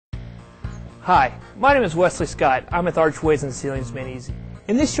Hi, my name is Wesley Scott. I'm with Archways and Ceilings Made Easy.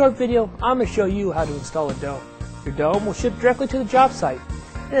 In this short video, I'm going to show you how to install a dome. Your dome will ship directly to the job site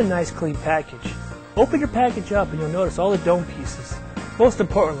in a nice clean package. Open your package up and you'll notice all the dome pieces. Most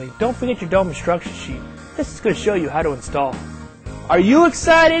importantly, don't forget your dome instruction sheet. This is going to show you how to install. Are you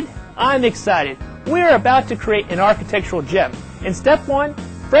excited? I'm excited. We're about to create an architectural gem. In step 1,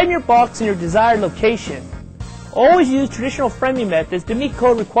 frame your box in your desired location. Always use traditional framing methods to meet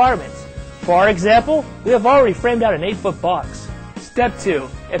code requirements. For our example, we have already framed out an 8-foot box. Step 2.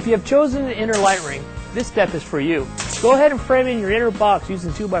 If you have chosen the inner light ring, this step is for you. Go ahead and frame in your inner box using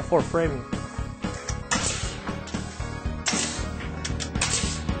 2x4 framing.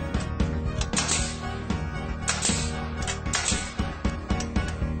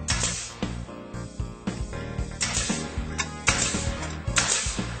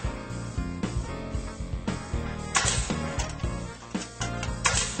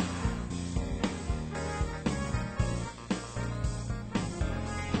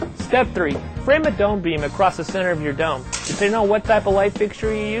 Step 3. Frame a dome beam across the center of your dome. Depending on what type of light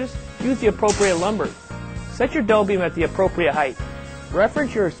fixture you use the appropriate lumber. Set your dome beam at the appropriate height.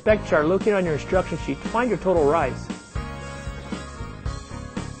 Reference your spec chart located on your instruction sheet to find your total rise.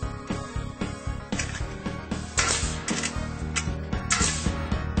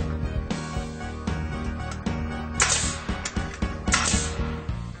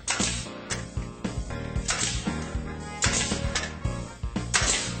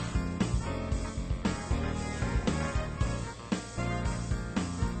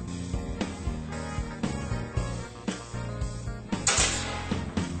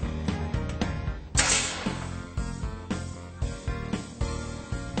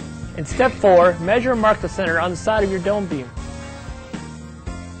 In step 4, measure and mark the center on the side of your dome beam.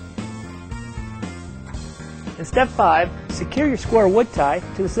 In step 5, secure your square wood tie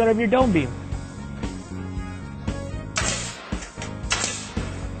to the center of your dome beam.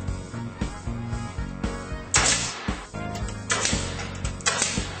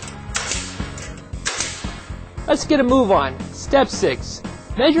 Let's get a move on. Step 6,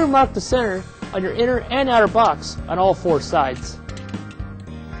 measure and mark the center on your inner and outer box on all 4 sides.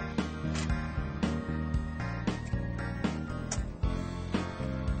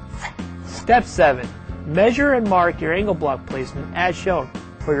 Step 7. Measure and mark your angle block placement as shown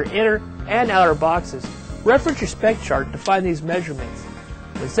for your inner and outer boxes. Reference your spec chart to find these measurements.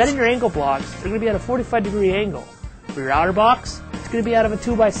 When setting your angle blocks, they're going to be at a 45-degree angle. For your outer box, it's going to be out of a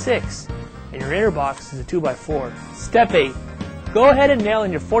 2x6, and your inner box is a 2x4. Step 8. Go ahead and nail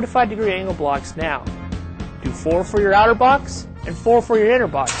in your 45-degree angle blocks now. Do 4 for your outer box and 4 for your inner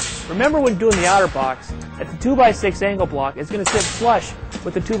box. Remember when doing the outer box that the 2x6 angle block is going to sit flush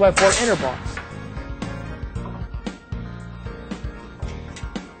with the 2x4 inner box.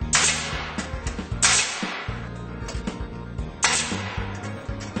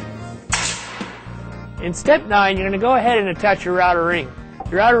 In step 9, you're going to go ahead and attach your outer ring.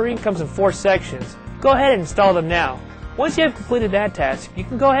 Your outer ring comes in 4 sections. Go ahead and install them now. Once you have completed that task, you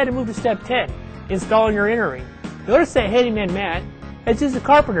can go ahead and move to step 10, installing your inner ring. Notice that handyman Matt has used a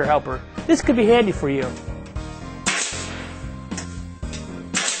carpenter helper. This could be handy for you.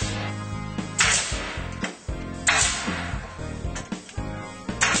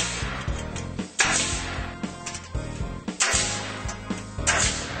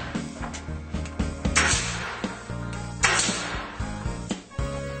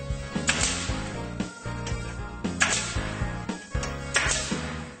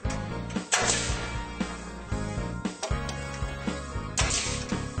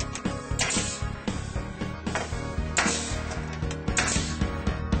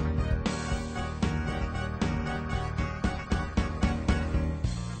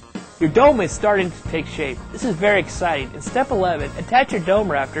 Your dome is starting to take shape. This is very exciting. In step 11, attach your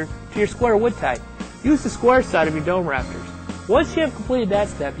dome rafter to your square wood tie. Use the square side of your dome rafters. Once you have completed that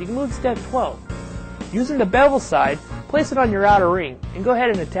step, you can move to step 12. Using the bevel side, place it on your outer ring and go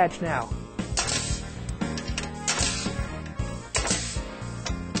ahead and attach now.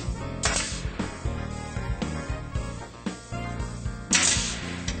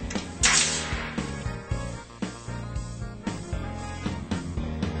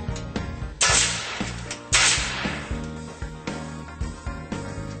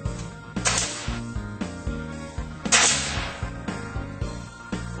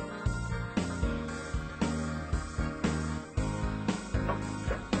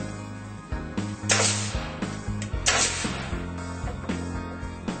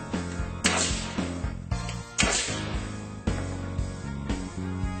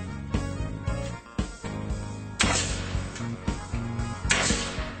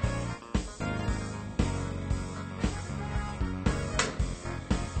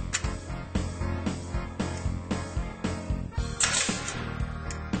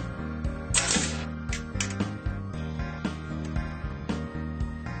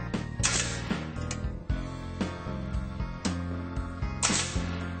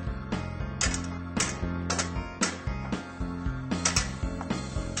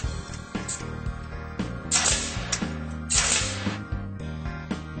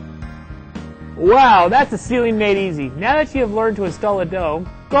 Wow, that's a ceiling made easy. Now that you have learned to install a dome,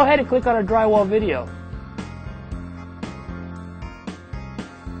 go ahead and click on our drywall video.